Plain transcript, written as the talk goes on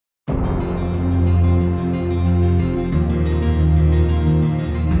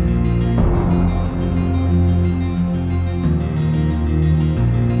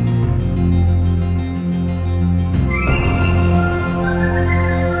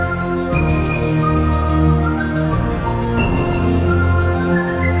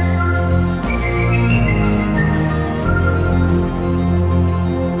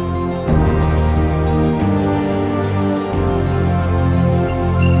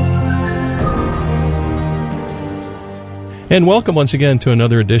And welcome once again to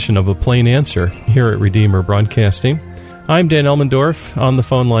another edition of A Plain Answer here at Redeemer Broadcasting. I'm Dan Elmendorf. On the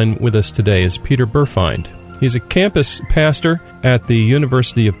phone line with us today is Peter Burfind. He's a campus pastor at the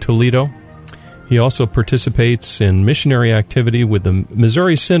University of Toledo. He also participates in missionary activity with the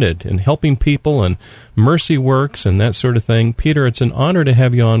Missouri Synod in helping people and mercy works and that sort of thing. Peter, it's an honor to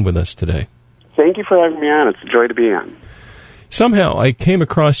have you on with us today. Thank you for having me on. It's a joy to be on. Somehow I came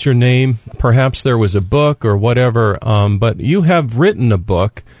across your name. Perhaps there was a book or whatever, but you have written a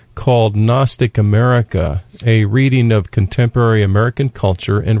book called Gnostic America, a reading of contemporary American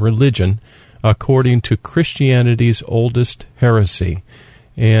culture and religion according to Christianity's oldest heresy.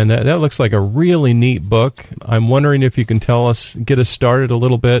 And that looks like a really neat book. I'm wondering if you can tell us, get us started a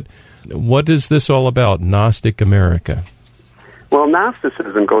little bit. What is this all about, Gnostic America? Well,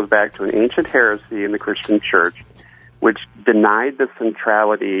 Gnosticism goes back to an ancient heresy in the Christian church, which denied the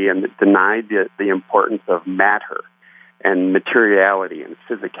centrality and denied the importance of matter and materiality and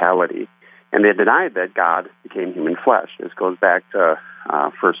physicality. And they denied that God became human flesh. This goes back to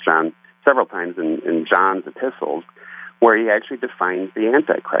 1 John several times in John's epistles, where he actually defines the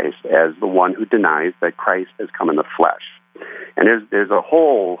Antichrist as the one who denies that Christ has come in the flesh. And there's a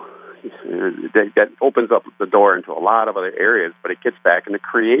whole that opens up the door into a lot of other areas, but it gets back into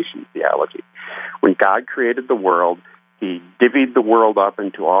creation theology. When God created the world, he divvied the world up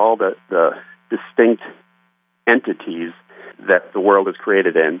into all the distinct entities that the world is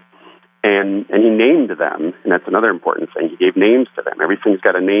created in, and he named them, and that's another important thing. He gave names to them. Everything's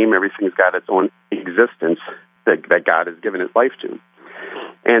got a name. Everything's got its own existence that God has given its life to.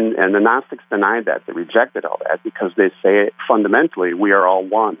 And the Gnostics denied that. They rejected all that because they say, fundamentally, we are all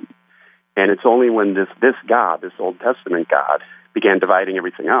one. And it's only when this God, this Old Testament God, began dividing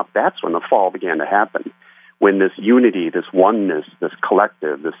everything up, that's when the fall began to happen. When this unity, this oneness, this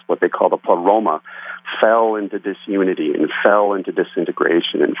collective, this what they call the pleroma, fell into disunity and fell into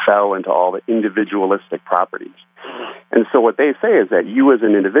disintegration and fell into all the individualistic properties. And so what they say is that you as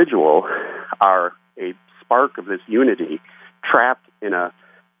an individual are a spark of this unity trapped in a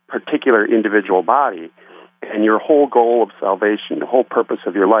particular individual body, and your whole goal of salvation, the whole purpose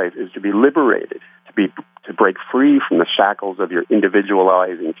of your life is to be liberated, to break free from the shackles of your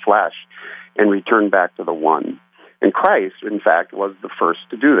individualizing flesh and return back to the one. And Christ, in fact, was the first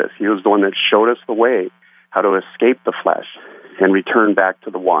to do this. He was the one that showed us the way how to escape the flesh and return back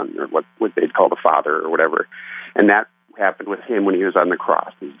to the one, or what they'd call the Father or whatever. And that happened with him when he was on the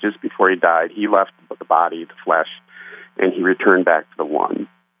cross. Just before he died, he left the body, the flesh, and he returned back to the one.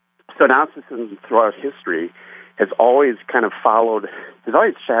 So Gnosticism throughout history has always kind of has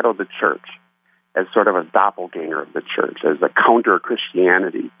always shadowed the church as sort of a doppelganger of the church, as a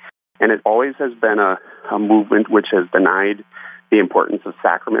counter-Christianity. And it always has been a movement which has denied the importance of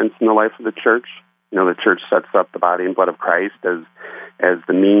sacraments in the life of the church. You know, the church sets up the body and blood of Christ as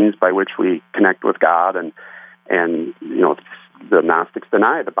the means by which we connect with God, and you know, the Gnostics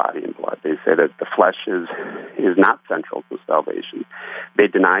deny the body and blood. They say that the flesh is not central to salvation. They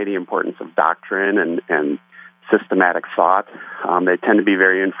deny the importance of doctrine and systematic thought. They tend to be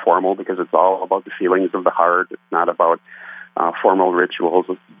very informal because it's all about the feelings of the heart. It's not about formal rituals.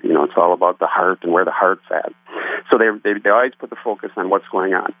 You know, it's all about the heart and where the heart's at. So they always put the focus on what's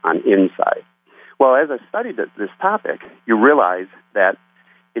going on inside. Well, as I studied this topic, you realize that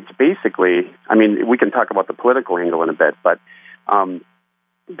it's basically, I mean, we can talk about the political angle in a bit, but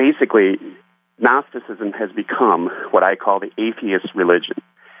basically, Gnosticism has become what I call the atheist religion.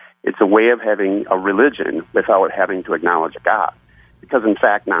 It's a way of having a religion without having to acknowledge a God. Because, in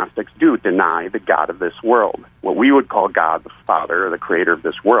fact, Gnostics do deny the God of this world. What we would call God, the Father, or the creator of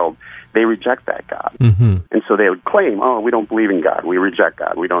this world, they reject that God. Mm-hmm. And so they would claim, we don't believe in God. We reject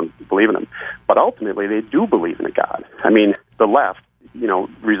God. We don't believe in him. But ultimately, they do believe in a God. I mean, the left, you know,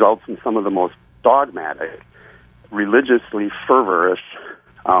 results in some of the most dogmatic, religiously feverishly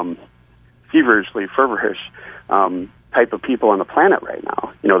fervorish type of people on the planet right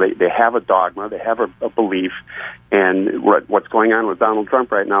now. You know, they have a dogma, they have a belief, and what's going on with Donald Trump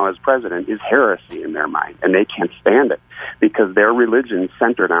right now as president is heresy in their mind, and they can't stand it because their religion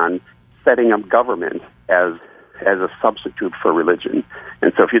centered on setting up government as a substitute for religion.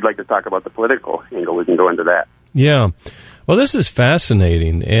 And so if you'd like to talk about the political angle, we can go into that. Yeah. Well, this is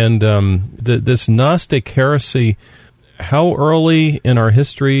fascinating, and this Gnostic heresy, how early in our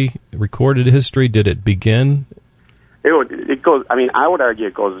history, recorded history, did it begin? It goes. I mean, I would argue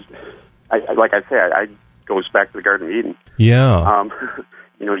it goes. Like I say, it goes back to the Garden of Eden. Yeah.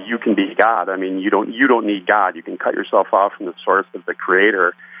 You know, you can be God. I mean, you don't need God. You can cut yourself off from the source of the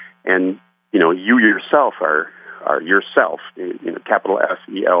Creator, and you know, you yourself are yourself. You know, capital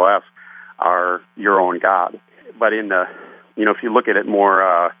SELF, are your own God. But in the if you look at it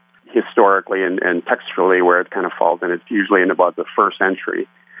more historically and textually, where it kind of falls in, it's usually in about the first century.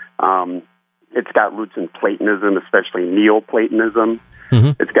 It's got roots in Platonism, especially Neoplatonism.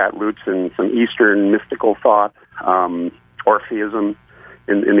 Mm-hmm. It's got roots in some Eastern mystical thought, Orpheism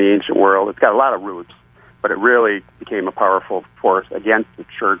in the ancient world. It's got a lot of roots, but it really became a powerful force against the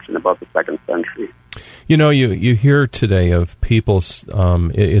church in about the 2nd century. You hear today of people,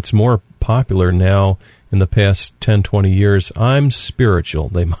 it's more popular now in the past 10, 20 years. I'm spiritual,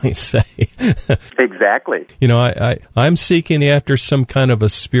 they might say. Exactly. I'm seeking after some kind of a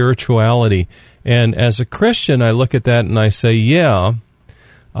spirituality. And as a Christian, I look at that and I say, yeah,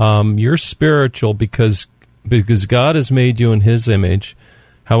 you're spiritual because God has made you in His image.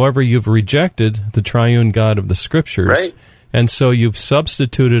 However, you've rejected the triune God of the Scriptures. Right. And so you've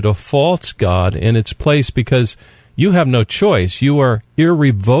substituted a false God in its place because you have no choice. You are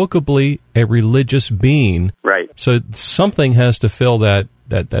irrevocably a religious being. Right. So something has to fill that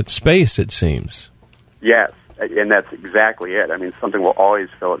space, it seems. Yes, and that's exactly it. I mean, something will always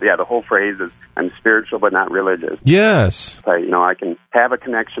fill it. Yeah, the whole phrase is, I'm spiritual but not religious. Yes. I can have a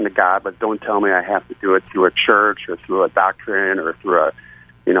connection to God, but don't tell me I have to do it through a church or through a doctrine or through a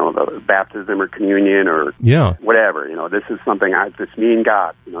the baptism or communion or whatever. This is something, it's just me and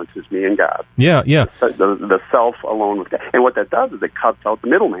God. It's just me and God. Yeah. The self alone with God. And what that does is it cuts out the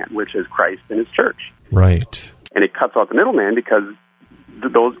middleman, which is Christ and His church. Right. And it cuts out the middleman because I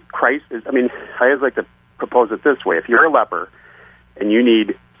always like to propose it this way. If you're a leper and you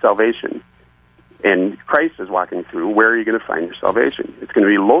need salvation and Christ is walking through, where are you going to find your salvation? It's going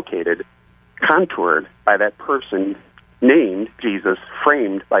to be located, contoured by that person named Jesus,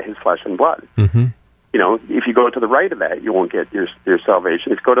 framed by His flesh and blood. Mm-hmm. If you go to the right of that, you won't get your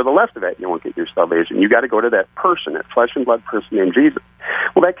salvation. If you go to the left of that, you won't get your salvation. You got to go to that person, that flesh and blood person named Jesus.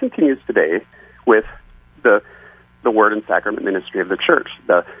 Well, that continues today with the Word and Sacrament ministry of the church.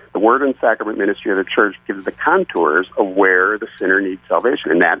 The Word and Sacrament ministry of the church gives the contours of where the sinner needs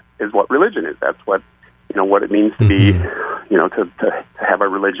salvation, and that is what religion is. That's what what it means to be, to have a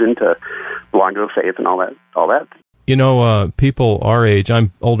religion, to belong to a faith, and all that. People our age,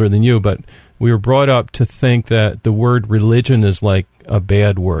 I'm older than you, but we were brought up to think that the word religion is like a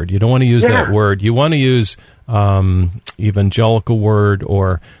bad word. You don't want to use that word. You want to use evangelical word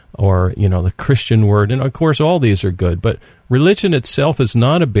or the Christian word. And, of course, all these are good. But religion itself is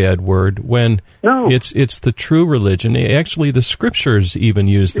not a bad word when it's the true religion. Actually, the Scriptures even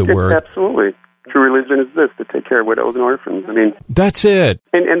use the word. Absolutely. True religion is this, to take care of widows and orphans. That's it.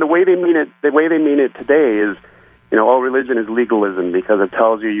 And the way they mean it today is, religion is legalism because it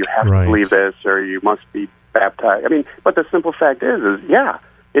tells you have to believe this or you must be baptized. But the simple fact is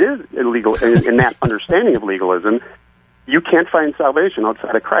it is illegal. In that understanding of legalism, you can't find salvation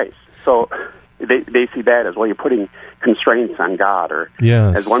outside of Christ. So they see that as, well, you're putting constraints on God. Or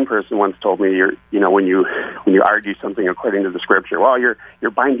as one person once told me, when you argue something according to the Scripture, well,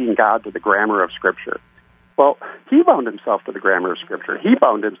 you're binding God to the grammar of Scripture. Well, He bound Himself to the grammar of Scripture. He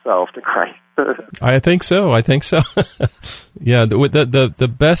bound Himself to Christ. I think so. Yeah,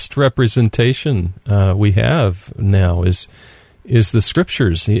 the best representation we have now is the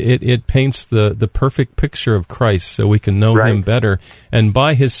Scriptures. It paints the perfect picture of Christ so we can know Him better. And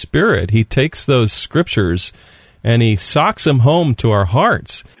by His Spirit, He takes those Scriptures and He socks them home to our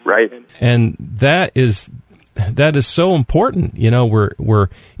hearts. Right. And that is so important. We're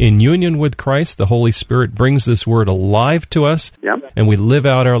in union with Christ. The Holy Spirit brings this Word alive to us, and we live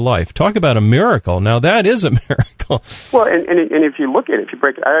out our life. Talk about a miracle. Now, that is a miracle. Well, and if you look at it, if you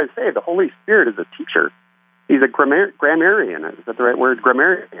break it, I say the Holy Spirit is a teacher. He's a grammarian. Is that the right word?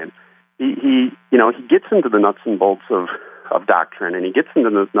 Grammarian. He gets into the nuts and bolts of doctrine, and he gets into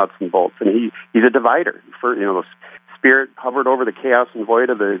the nuts and bolts, and he's a divider. The Spirit hovered over the chaos and void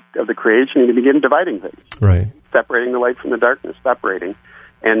of the creation, and he began dividing things, separating the light from the darkness,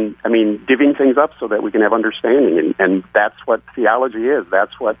 and divvying things up so that we can have understanding, and that's what theology is.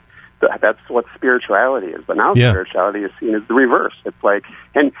 That's what spirituality is. But now spirituality is seen as the reverse. It's like,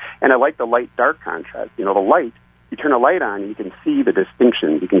 and I like the light-dark contrast. The light, you turn a light on, you can see the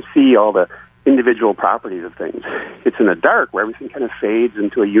distinctions. You can see all the individual properties of things. It's in the dark where everything kind of fades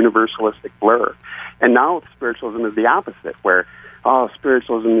into a universalistic blur. And now spiritualism is the opposite, where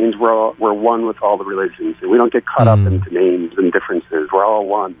spiritualism means we're one with all the religions, and we don't get caught up into names and differences. We're all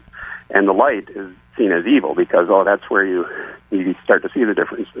one. And the light is seen as evil because that's where you start to see the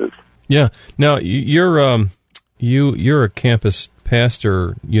differences. Yeah. Now you're a campus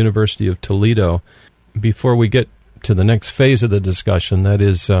pastor, University of Toledo. Before we get to the next phase of the discussion, that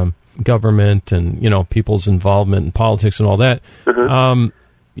is government and people's involvement in politics and all that,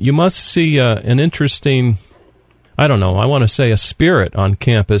 you must see an interesting. I don't know, I want to say a spirit on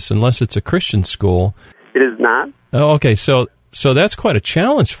campus unless it's a Christian school. It is not. Oh, okay, so that's quite a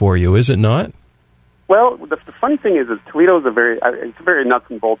challenge for you, is it not? Well, the funny thing is Toledo is it's a very nuts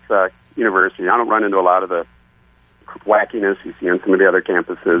and bolts university. I don't run into a lot of the wackiness you see on some of the other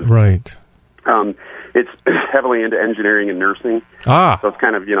campuses. Right. It's heavily into engineering and nursing. So it's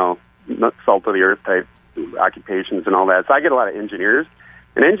kind of, salt of the earth type occupations and all that. So I get a lot of engineers,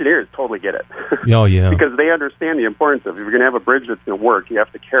 and engineers totally get it. Oh, yeah. Because they understand the importance of, if you're going to have a bridge that's going to work, you have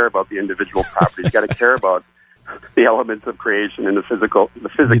to care about the individual properties. You got to care about the elements of creation and the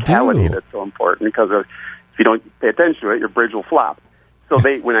physicality that's so important, because if you don't pay attention to it, your bridge will flop. So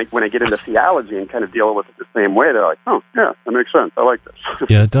when I get into theology and kind of deal with it the same way, they're like, oh, yeah, that makes sense. I like this.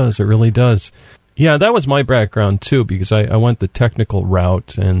 Yeah, it does. It really does. Yeah, that was my background, too, because I went the technical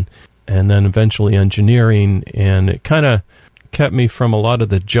route and then eventually engineering, and it kind of kept me from a lot of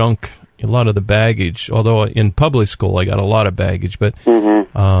the junk, a lot of the baggage, although in public school I got a lot of baggage, but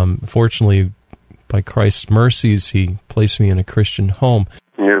fortunately, by Christ's mercies, he placed me in a Christian home.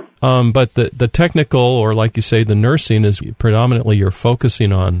 Yeah. But the technical, or like you say, the nursing is predominantly you're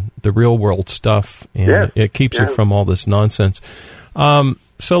focusing on the real world stuff, and it keeps you from all this nonsense.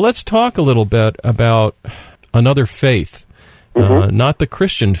 So let's talk a little bit about another faith, not the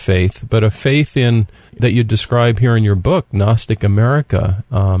Christian faith, but a faith that you describe here in your book, Gnostic America,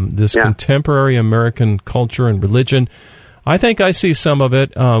 this contemporary American culture and religion. I think I see some of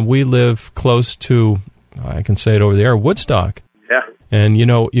it. We live close to, I can say it over there, Woodstock. Yeah. And,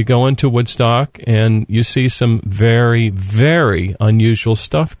 you go into Woodstock and you see some very, very unusual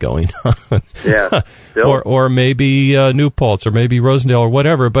stuff going on. Yeah. or maybe New Paltz, or maybe Rosendale, or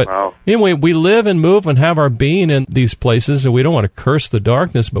whatever. But anyway, we live and move and have our being in these places, and we don't want to curse the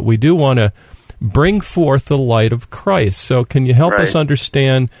darkness, but we do want to bring forth the light of Christ. So can you help us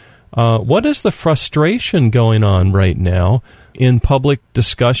understand what is the frustration going on right now in public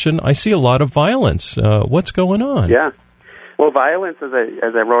discussion? I see a lot of violence. What's going on? Yeah. Well, violence, as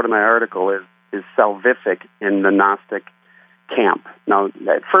I wrote in my article, is salvific in the Gnostic camp. Now,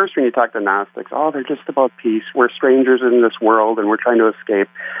 at first, when you talk to Gnostics, they're just about peace. We're strangers in this world, and we're trying to escape.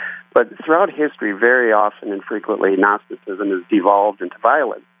 But throughout history, very often and frequently, Gnosticism has devolved into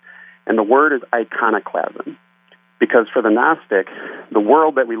violence. And the word is iconoclasm. Because for the Gnostic, the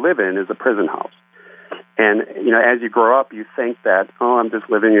world that we live in is a prison house. And, as you grow up, you think that, I'm just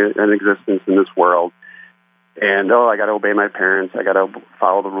living an existence in this world. And, I got to obey my parents. I got to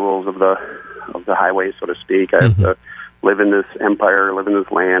follow the rules of the highway, so to speak. I have to live in this empire, live in this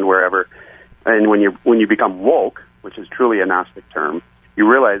land, wherever. And when you become woke, which is truly a Gnostic term, you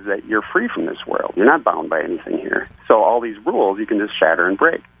realize that you're free from this world. You're not bound by anything here. So all these rules you can just shatter and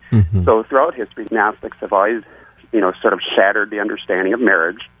break. So throughout history, Gnostics have always, sort of shattered the understanding of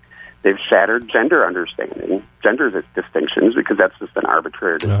marriage. They've shattered gender understanding, gender distinctions, because that's just an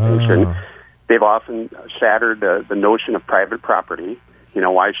arbitrary distinction. They've often shattered the notion of private property.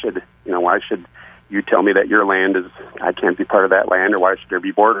 Why should you tell me that your land I can't be part of that land, or why should there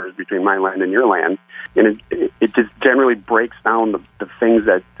be borders between my land and your land? And it just generally breaks down the things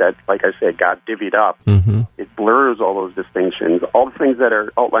that, like I said, God divvied up. It blurs all those distinctions, all the things that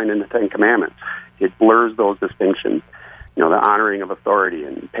are outlined in the Ten Commandments. It blurs those distinctions. The honoring of authority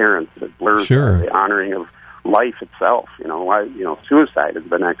and parents. It blurs the honoring of life itself. Suicide is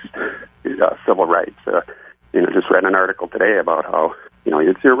the next civil rights. Just read an article today about how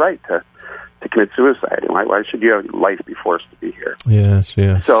it's your right to commit suicide, and why should you have life be forced to be here? Yes.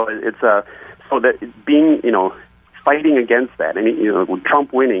 So it's so that being fighting against that, and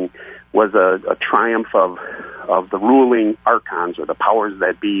Trump winning was a triumph of the ruling archons, or the powers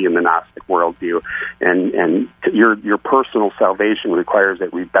that be in the Gnostic worldview, and your personal salvation requires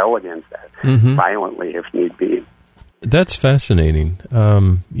that we rebel against that violently if need be. That's fascinating.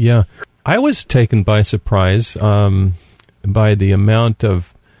 I was taken by surprise by the amount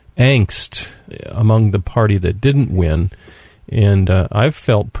of angst among the party that didn't win. And I've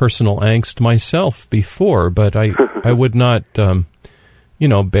felt personal angst myself before, but I would not,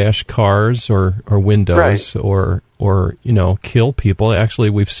 bash cars or windows or kill people. Actually,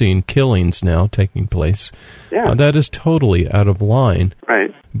 we've seen killings now taking place. Yeah. That is totally out of line.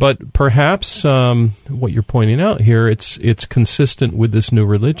 Right. But perhaps what you're pointing out here, it's consistent with this new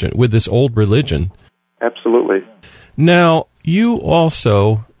religion, with this old religion. Absolutely. Now, you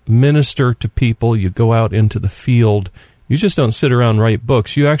also minister to people. You go out into the field. You just don't sit around and write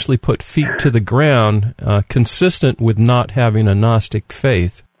books. You actually put feet to the ground, consistent with not having a Gnostic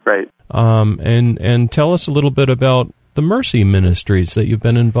faith. Right. And tell us a little bit about the Mercy Ministries that you've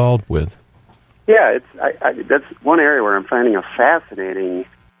been involved with. Yeah, that's one area where I'm finding a fascinating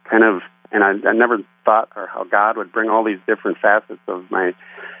kind of, and I never thought, or how God would bring all these different facets of my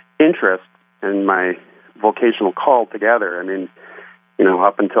interest and my vocational call together. I mean,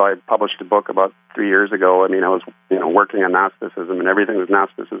 up until I published a book about 3 years ago, I was, working on Gnosticism, and everything was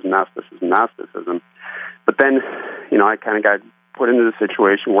Gnosticism. But then, I kind of got put into the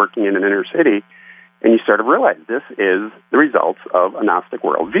situation working in an inner city, and you sort of realize this is the results of a Gnostic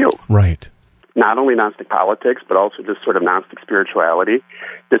worldview. Right. Not only Gnostic politics, but also just sort of Gnostic spirituality,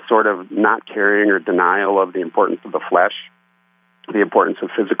 this sort of not caring or denial of the importance of the flesh, the importance of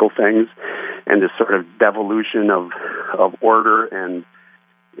physical things, and this sort of devolution of order and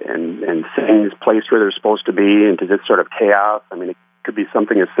things placed where they're supposed to be into this sort of chaos. I mean, it could be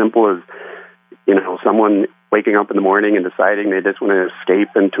something as simple as, someone waking up in the morning and deciding they just want to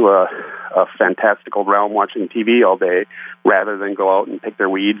escape into a fantastical realm watching TV all day rather than go out and pick their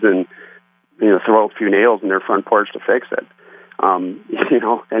weeds and, throw out a few nails in their front porch to fix it. And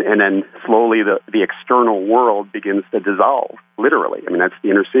then slowly the external world begins to dissolve, literally. I mean, that's the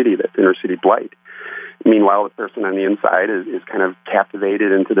inner city blight. Meanwhile, the person on the inside is kind of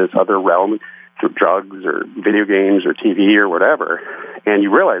captivated into this other realm through drugs or video games or TV or whatever. And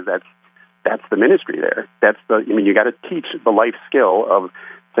you realize that's the ministry there. You got to teach the life skill of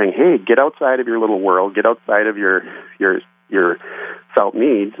saying, hey, get outside of your little world, get outside of your felt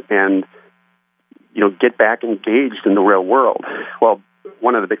needs, and get back engaged in the real world. Well,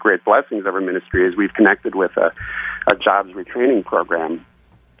 one of the big great blessings of our ministry is we've connected with a jobs retraining program.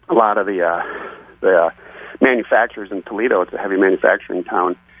 A lot of the manufacturers in Toledo, it's a heavy manufacturing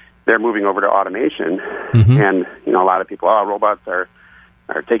town, they're moving over to automation. Mm-hmm. And, a lot of people, robots are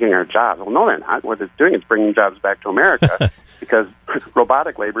taking our jobs. Well, no, they're not. What it's doing is bringing jobs back to America because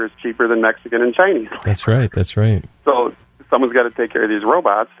robotic labor is cheaper than Mexican and Chinese labor. That's right. So someone's got to take care of these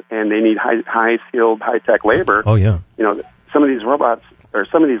robots, and they need high-skilled, high-tech labor. Oh, yeah. Some of these robots, or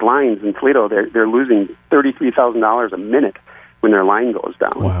some of these lines in Toledo, they're losing $33,000 a minute when their line goes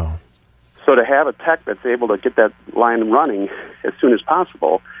down. Wow. So to have a tech that's able to get that line running as soon as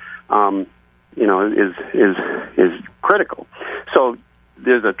possible, is critical. So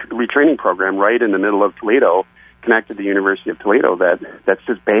there's a retraining program right in the middle of Toledo, connected to the University of Toledo, that's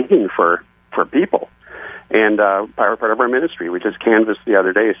just begging for people. And part of our ministry, we just canvassed the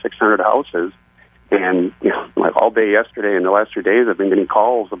other day 600 houses, and all day yesterday and the last 2 days, I've been getting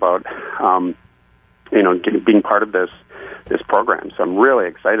calls about being part of this program. So I'm really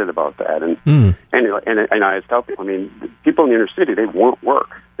excited about that. And I tell people, people in the inner city, they want work.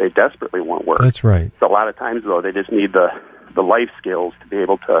 They desperately want work. That's right. So a lot of times, though, they just need the life skills to be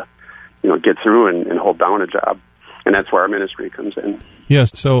able to, get through and hold down a job. And that's where our ministry comes in.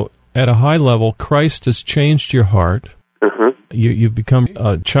 Yes. So at a high level, Christ has changed your heart. Uh-huh. You've become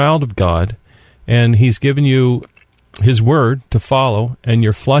a child of God, and He's given you His Word to follow, and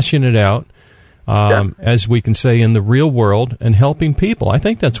you're fleshing it out, as we can say, in the real world and helping people. I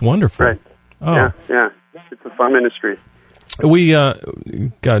think that's wonderful. Right. Oh. Yeah. It's a fun ministry. We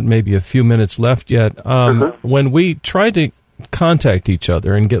got maybe a few minutes left yet. When we tried to contact each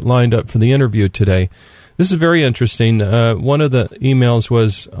other and get lined up for the interview today, this is very interesting. One of the emails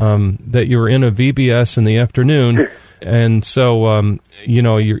was that you were in a VBS in the afternoon, and so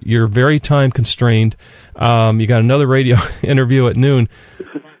you're very time constrained. You got another radio interview at noon,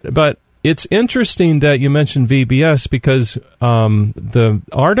 but it's interesting that you mentioned VBS because the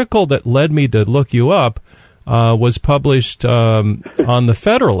article that led me to look you up was published on the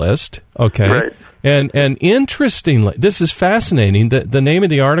Federalist. Okay, right. And interestingly, this is fascinating. The name of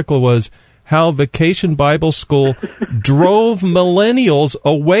the article was "How Vacation Bible School Drove Millennials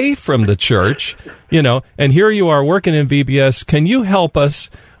Away from the Church." And here you are working in VBS. Can you help us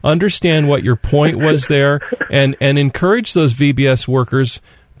understand what your point was there and encourage those VBS workers,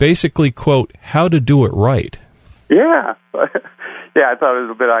 basically, quote, how to do it right? Yeah. Yeah, I thought it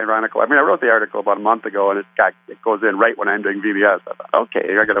was a bit ironical. I wrote the article about a month ago, and it goes in right when I'm doing VBS. I thought,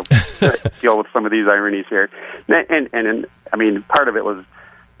 okay, I got to deal with some of these ironies here. And part of it was,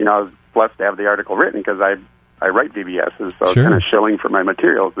 I was blessed to have the article written because I write VBSs, so Sure. kind of shilling for my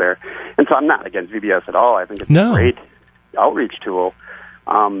materials there. And so I'm not against VBS at all. I think it's a great outreach tool.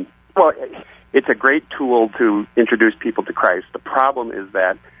 It's a great tool to introduce people to Christ. The problem is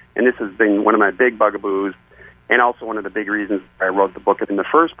that, and this has been one of my big bugaboos, and also one of the big reasons I wrote the book in the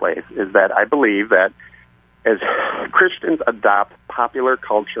first place, is that I believe that as Christians adopt popular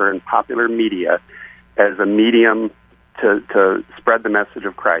culture and popular media as a medium to spread the message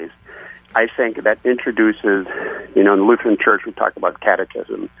of Christ, I think that introduces, in the Lutheran Church we talk about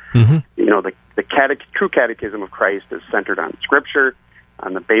catechism. Mm-hmm. The true catechism of Christ is centered on Scripture,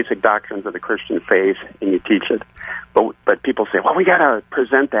 on the basic doctrines of the Christian faith, and you teach it. But people say, well, we got to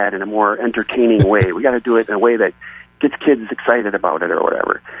present that in a more entertaining way. We got to do it in a way that gets kids excited about it or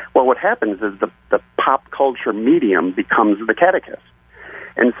whatever. Well, what happens is the pop culture medium becomes the catechist.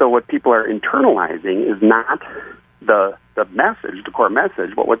 And so what people are internalizing is not the message, the core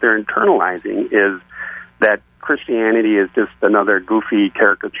message, but what they're internalizing is that Christianity is just another goofy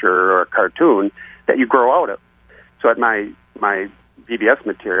caricature or cartoon that you grow out of. So at my VBS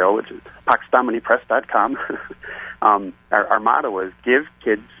material, which is paxdominipress.com, our motto is give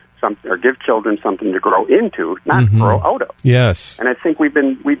kids something, or give children something to grow into, not grow out of. Yes. And I think we've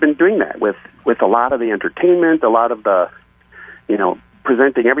been doing that with a lot of the entertainment, a lot of the,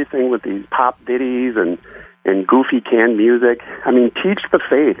 presenting everything with these pop ditties and goofy canned music. I mean, teach the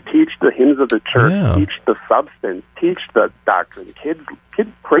faith, teach the hymns of the church, teach the substance, teach the doctrine. Kids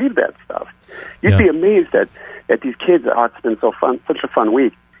crave that stuff. You'd be amazed at these kids. Oh, it's been so fun, such a fun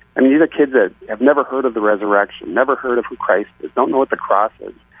week. I mean, these are kids that have never heard of the resurrection, never heard of who Christ is, don't know what the cross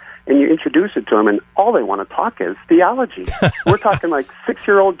is. And you introduce it to them, and all they want to talk is theology. We're talking like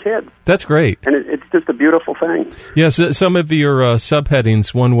 6-year-old kids. That's great. And it's just a beautiful thing. Yes, some of your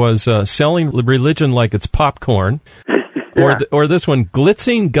subheadings, one was selling religion like it's popcorn, or this one,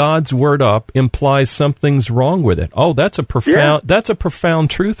 glitzing God's word up implies something's wrong with it. Oh, that's a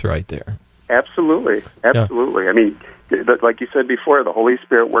profound truth right there. Absolutely. Yeah. I mean, like you said before, the Holy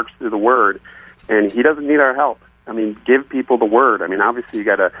Spirit works through the Word, and He doesn't need our help. I mean, give people the Word. I mean, obviously you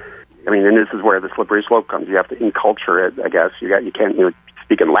got to. I mean, and this is where the slippery slope comes. You have to enculture it. I guess you can't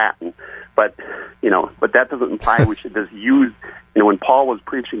speak in Latin, but that doesn't imply we should just use. When Paul was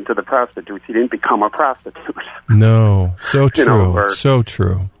preaching to the prostitutes, he didn't become a prostitute. No, so true, so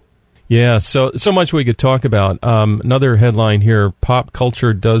true. Yeah, so much we could talk about. Another headline here: pop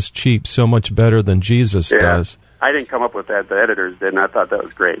culture does cheap so much better than Jesus does. I didn't come up with that. The editors did, and I thought that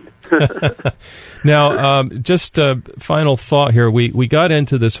was great. Now, just a final thought here. We got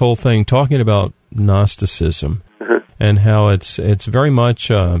into this whole thing talking about Gnosticism and how it's very much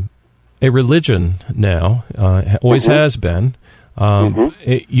a religion now. Always has been.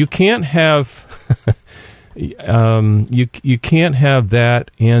 You can't have you can't have that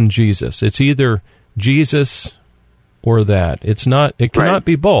and Jesus. It's either Jesus or that. It's not. It cannot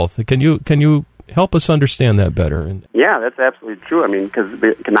be both. Can you help us understand that better? Yeah, that's absolutely true. I mean, because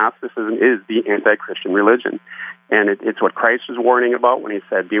Gnosticism is the anti-Christian religion, and it's what Christ was warning about when He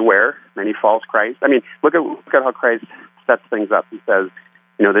said, "Beware, many false Christs." I mean, look at how Christ sets things up. He says,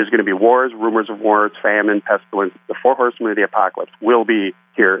 there's going to be wars, rumors of wars, famine, pestilence. The 4 horsemen of the apocalypse will be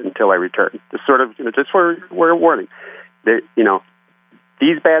here until I return. Just sort of, just for a warning.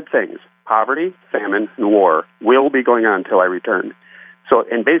 These bad things, poverty, famine, and war, will be going on until I return. So,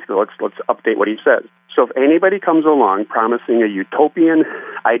 and basically, let's update what he says. So, if anybody comes along promising a utopian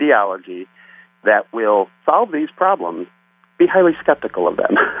ideology that will solve these problems, be highly skeptical of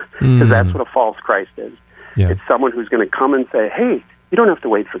them, because that's what a false Christ is. Yeah. It's someone who's going to come and say, "Hey, you don't have to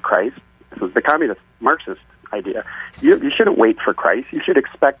wait for Christ." This is the communist Marxist idea. You shouldn't wait for Christ. You should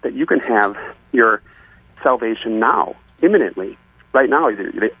expect that you can have your salvation now, imminently, right now.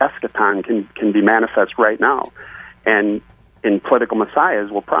 The eschaton can be manifest right now, and political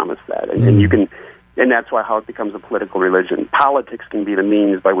messiahs will promise that, and you can, and that's how it becomes a political religion. Politics can be the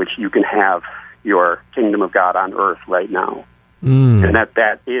means by which you can have your kingdom of God on earth right now, and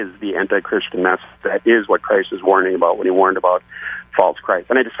that is the anti-Christian message. That is what Christ is warning about when He warned about false Christ.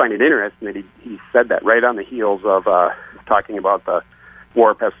 And I just find it interesting that he said that right on the heels of talking about the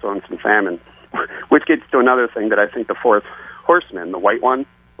war, pestilence, and famine, which gets to another thing that I think the 4th horseman, the white one.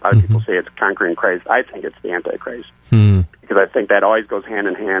 A lot of people say it's conquering Christ. I think it's the Antichrist. Because I think that always goes hand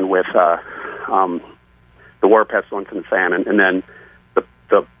in hand with the war, pestilence, and famine. And then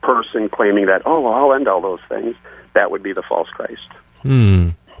the person claiming that, I'll end all those things, that would be the false Christ.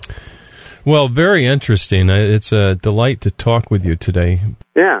 Well, very interesting. It's a delight to talk with you today.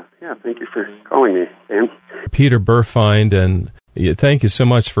 Yeah. Thank you for calling me, Dan. Peter Burfeind, and thank you so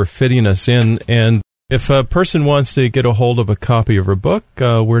much for fitting us in. And if a person wants to get a hold of a copy of her book,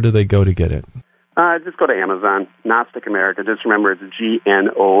 where do they go to get it? Just go to Amazon, Gnostic America. Just remember it's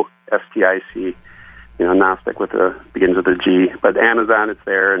Gnostic. Gnostic begins with a G. But Amazon, it's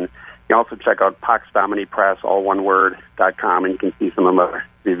there. And you also check out Pax Domini Press, all one word.com, and you can see some of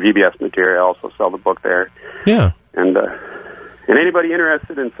the VBS material. I also sell the book there. Yeah. And anybody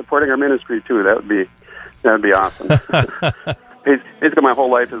interested in supporting our ministry, too, that would be awesome. Basically, my whole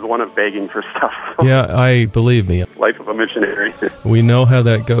life is one of begging for stuff. Yeah, I believe me. Life of a missionary. We know how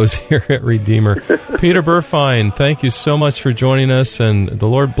that goes here at Redeemer. Peter Burfeind, thank you so much for joining us, and the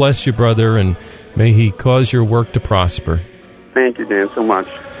Lord bless you, brother, and may He cause your work to prosper. Thank you, Dan, so much.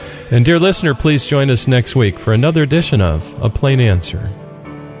 And dear listener, please join us next week for another edition of A Plain Answer.